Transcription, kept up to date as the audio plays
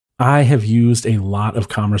I have used a lot of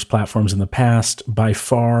commerce platforms in the past. By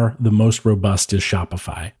far, the most robust is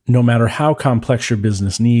Shopify. No matter how complex your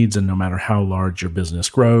business needs and no matter how large your business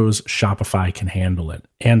grows, Shopify can handle it.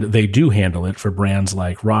 And they do handle it for brands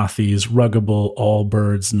like Rothy's, Ruggable,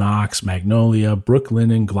 Allbirds, Knox, Magnolia,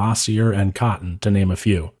 Brooklinen, Glossier, and Cotton, to name a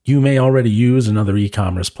few. You may already use another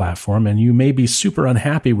e-commerce platform and you may be super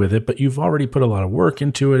unhappy with it, but you've already put a lot of work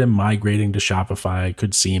into it and migrating to Shopify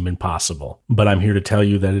could seem impossible. But I'm here to tell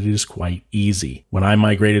you that it is quite easy. When I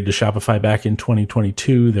migrated to Shopify back in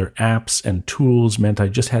 2022, their apps and tools meant I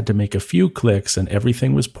just had to make a few clicks and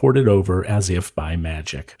everything was ported over as if by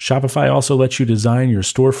magic. Shopify also lets you design your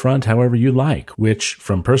storefront however you like, which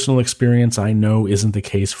from personal experience I know isn't the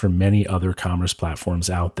case for many other commerce platforms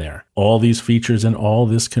out there. All these features and all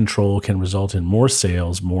this control can result in more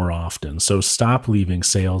sales more often. So stop leaving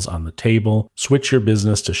sales on the table. Switch your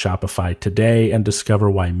business to Shopify today and discover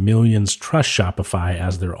why millions trust Shopify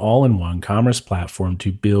as their all-in-one commerce platform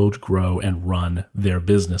to build, grow, and run their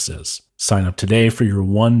businesses. Sign up today for your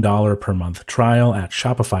 $1 per month trial at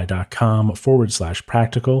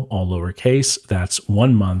shopify.com/practical, all lowercase. That's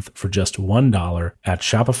 1 month for just $1 at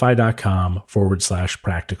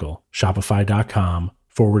shopify.com/practical.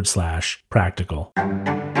 Shopify.com/practical.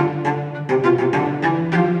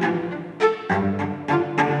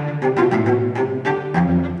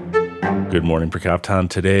 Good morning, Prakopton.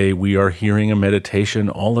 Today we are hearing a meditation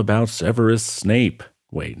all about Severus Snape.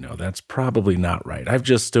 Wait, no, that's probably not right. I've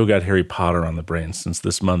just still got Harry Potter on the brain since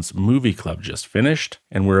this month's movie club just finished,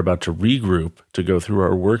 and we're about to regroup to go through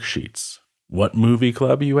our worksheets. What movie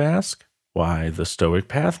club, you ask? Why, the Stoic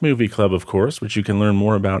Path Movie Club, of course, which you can learn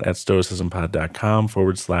more about at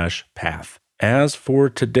stoicismpod.com/path. As for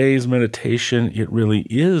today's meditation, it really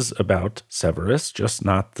is about Severus, just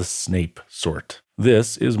not the Snape sort.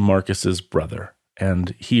 This is Marcus's brother,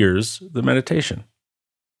 and here's the meditation.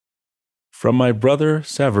 From my brother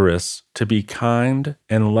Severus, to be kind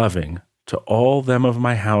and loving to all them of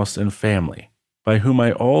my house and family, by whom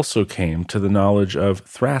I also came to the knowledge of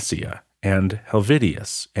Thracia, and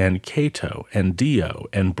Helvidius, and Cato, and Dio,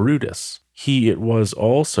 and Brutus. He it was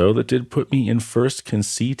also that did put me in first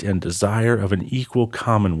conceit and desire of an equal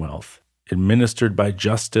commonwealth, administered by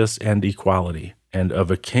justice and equality, and of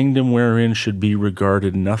a kingdom wherein should be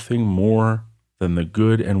regarded nothing more than the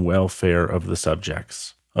good and welfare of the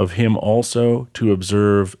subjects. Of him also to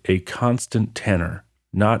observe a constant tenor,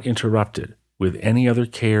 not interrupted with any other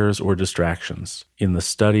cares or distractions, in the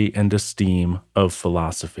study and esteem of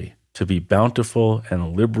philosophy, to be bountiful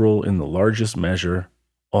and liberal in the largest measure,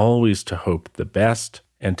 always to hope the best,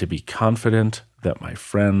 and to be confident that my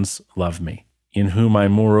friends love me, in whom I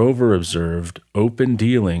moreover observed open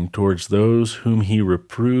dealing towards those whom he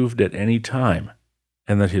reproved at any time,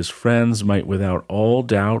 and that his friends might without all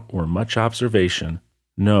doubt or much observation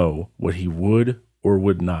know what he would or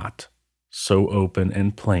would not. So open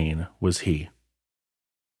and plain was he.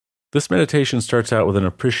 This meditation starts out with an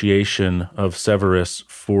appreciation of Severus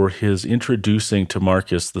for his introducing to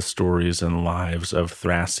Marcus the stories and lives of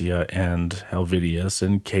Thracia and Helvidius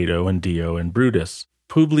and Cato and Dio and Brutus.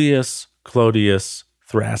 Publius Clodius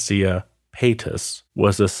Thracia Paetus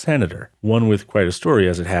was a senator, one with quite a story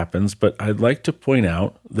as it happens, but I'd like to point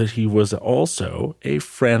out that he was also a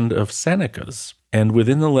friend of Seneca's. And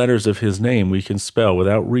within the letters of his name, we can spell,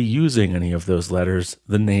 without reusing any of those letters,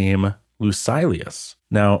 the name Lucilius.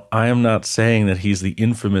 Now, I am not saying that he's the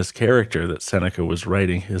infamous character that Seneca was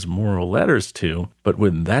writing his moral letters to, but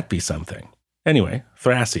wouldn't that be something? Anyway,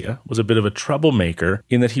 Thracia was a bit of a troublemaker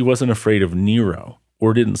in that he wasn't afraid of Nero,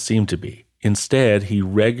 or didn't seem to be. Instead, he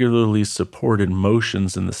regularly supported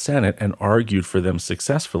motions in the Senate and argued for them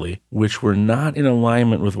successfully, which were not in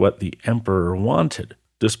alignment with what the emperor wanted.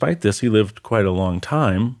 Despite this, he lived quite a long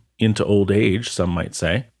time, into old age, some might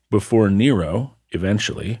say, before Nero,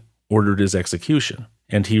 eventually, ordered his execution.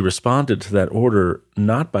 And he responded to that order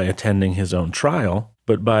not by attending his own trial,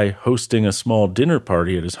 but by hosting a small dinner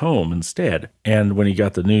party at his home instead. And when he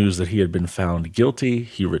got the news that he had been found guilty,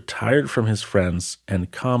 he retired from his friends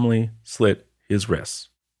and calmly slit his wrists.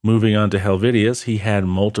 Moving on to Helvidius, he had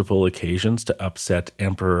multiple occasions to upset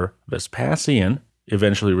Emperor Vespasian,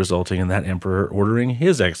 eventually resulting in that emperor ordering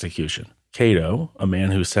his execution. Cato, a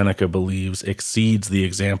man who Seneca believes exceeds the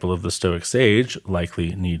example of the Stoic sage,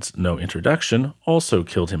 likely needs no introduction, also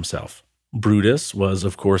killed himself. Brutus was,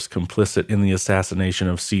 of course, complicit in the assassination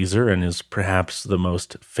of Caesar and is perhaps the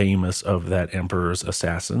most famous of that emperor's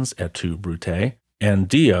assassins, et tu, Brute. And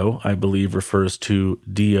Dio, I believe, refers to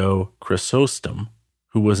Dio Chrysostom,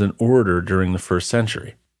 who was an orator during the 1st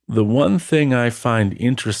century. The one thing I find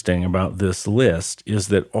interesting about this list is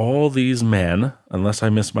that all these men, unless I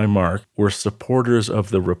miss my mark, were supporters of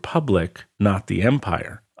the Republic, not the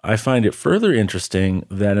Empire. I find it further interesting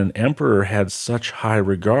that an emperor had such high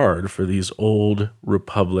regard for these old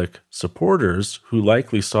Republic supporters who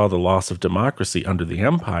likely saw the loss of democracy under the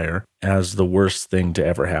Empire as the worst thing to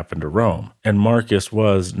ever happen to Rome. And Marcus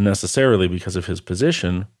was, necessarily because of his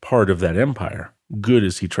position, part of that empire, good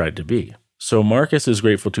as he tried to be. So Marcus is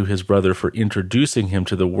grateful to his brother for introducing him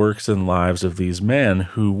to the works and lives of these men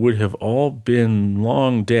who would have all been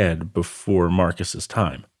long dead before Marcus's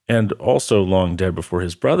time. And also long dead before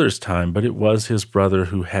his brother's time, but it was his brother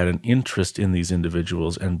who had an interest in these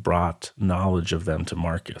individuals and brought knowledge of them to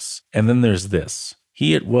Marcus. And then there's this.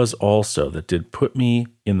 He it was also that did put me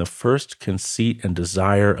in the first conceit and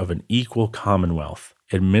desire of an equal commonwealth,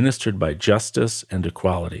 administered by justice and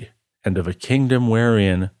equality, and of a kingdom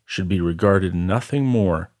wherein should be regarded nothing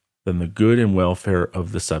more than the good and welfare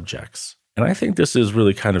of the subjects. And I think this is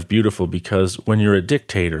really kind of beautiful because when you're a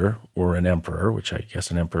dictator or an emperor, which I guess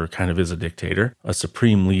an emperor kind of is a dictator, a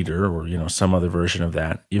supreme leader or, some other version of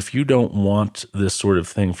that, if you don't want this sort of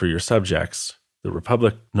thing for your subjects, the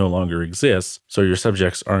Republic no longer exists, so your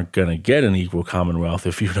subjects aren't going to get an equal commonwealth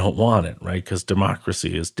if you don't want it, right? Because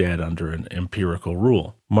democracy is dead under an empirical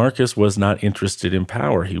rule. Marcus was not interested in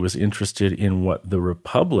power. He was interested in what the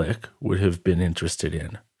Republic would have been interested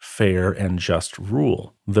in. Fair and just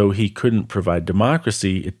rule. Though he couldn't provide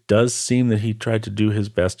democracy, it does seem that he tried to do his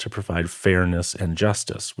best to provide fairness and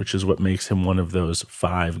justice, which is what makes him one of those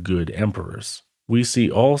 5 good emperors. We see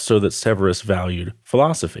also that Severus valued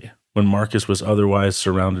philosophy, when Marcus was otherwise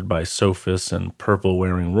surrounded by sophists and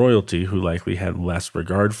purple-wearing royalty who likely had less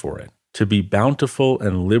regard for it. To be bountiful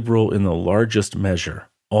and liberal in the largest measure,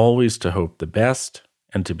 always to hope the best,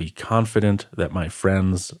 and to be confident that my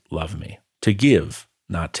friends love me. To give,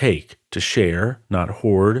 not take, to share, not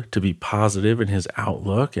hoard, to be positive in his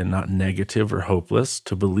outlook and not negative or hopeless,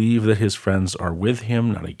 to believe that his friends are with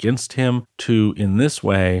him, not against him, to, in this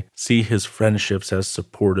way, see his friendships as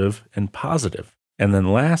supportive and positive. And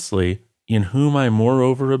then lastly, in whom I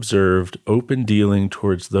moreover observed open dealing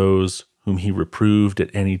towards those whom he reproved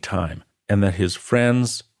at any time, and that his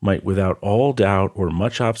friends might without all doubt or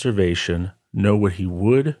much observation know what he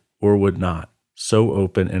would or would not. So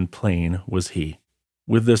open and plain was he.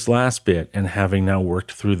 With this last bit, and having now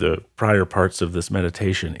worked through the prior parts of this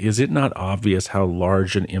meditation, is it not obvious how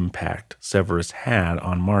large an impact Severus had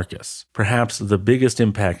on Marcus? Perhaps the biggest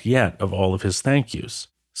impact yet of all of his thank yous.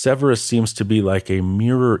 Severus seems to be like a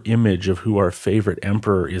mirror image of who our favorite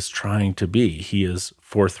emperor is trying to be. He is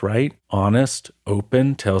forthright, honest,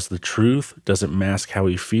 open, tells the truth, doesn't mask how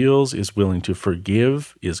he feels, is willing to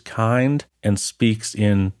forgive, is kind, and speaks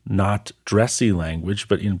in not dressy language,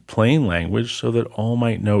 but in plain language so that all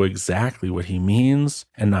might know exactly what he means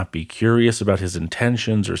and not be curious about his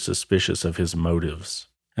intentions or suspicious of his motives.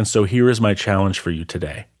 And so here is my challenge for you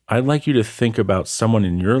today. I'd like you to think about someone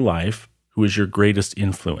in your life who is your greatest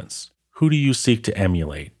influence. Who do you seek to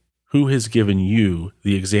emulate? Who has given you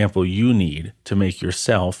the example you need to make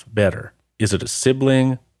yourself better? Is it a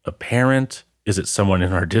sibling, a parent? Is it someone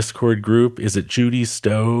in our Discord group? Is it Judy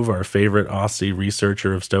Stove, our favorite Aussie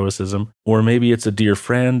researcher of Stoicism? Or maybe it's a dear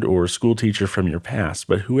friend or school teacher from your past.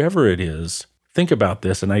 But whoever it is, think about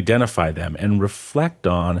this and identify them and reflect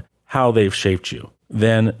on how they've shaped you.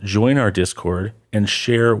 Then join our Discord and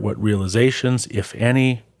share what realizations, if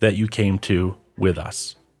any, that you came to with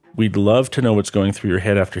us. We'd love to know what's going through your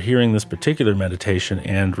head after hearing this particular meditation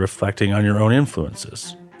and reflecting on your own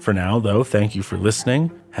influences. For now, though, thank you for listening.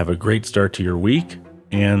 Have a great start to your week,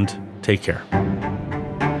 and take care.